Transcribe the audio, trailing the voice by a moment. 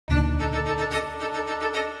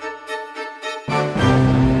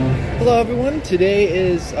Hello everyone, today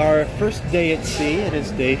is our first day at sea. It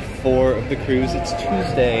is day 4 of the cruise. It's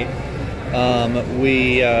Tuesday.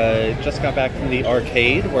 We just got back from the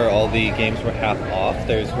arcade where all the games were half off.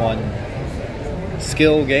 There's one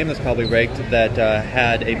skill game that's probably rigged that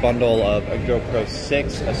had a bundle of a GoPro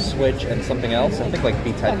 6, a Switch, and something else. I think like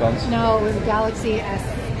Beats headphones. No, it was Galaxy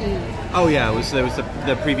SE. Oh yeah, it was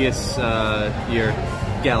the previous year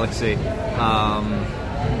Galaxy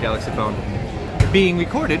phone being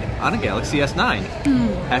recorded on a Galaxy S9.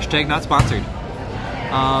 Hashtag not sponsored.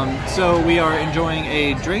 So we are enjoying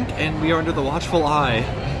a drink and we are under the watchful eye.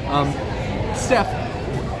 Steph,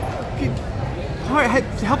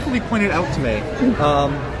 helpfully pointed out to me.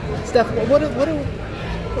 Steph, what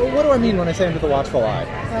do I mean when I say under the watchful eye?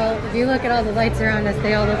 Well, if you look at all the lights around us,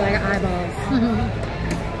 they all look like eyeballs.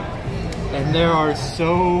 And there are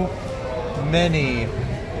so many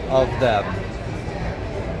of them.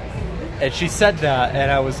 And she said that,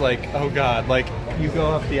 and I was like, oh god, like, you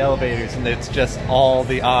go up the elevators and it's just all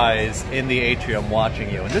the eyes in the atrium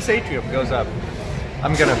watching you. And this atrium goes up.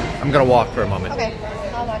 I'm gonna walk for a moment. Okay,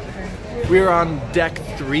 I'll watch it. We're on deck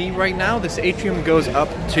 3 right now. This atrium goes up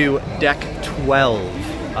to deck 12.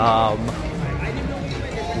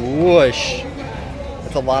 Whoosh.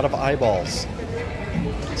 That's a lot of eyeballs.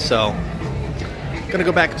 So, gonna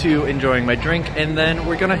go back to enjoying my drink, and then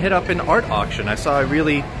we're gonna hit up an art auction. I saw a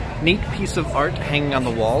really neat piece of art hanging on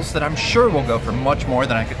the walls that I'm sure will go for much more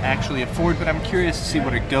than I could actually afford, but I'm curious to see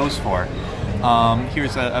what it goes for.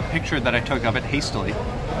 Here's a picture that I took of it hastily.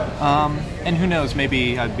 And who knows,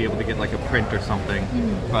 maybe I'd be able to get like a print or something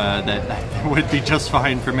that would be just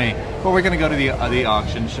fine for me. But we're gonna go to the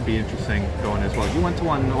auction. Should be interesting going as well. You went to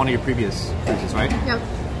one of your previous cruises, right? Yep.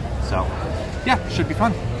 So, yeah, should be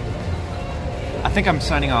fun. I think I'm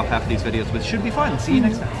signing off half of these videos, but should be fun. See you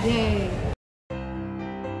next time. Yay.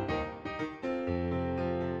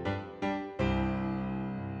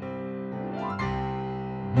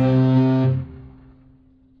 Mm-hmm.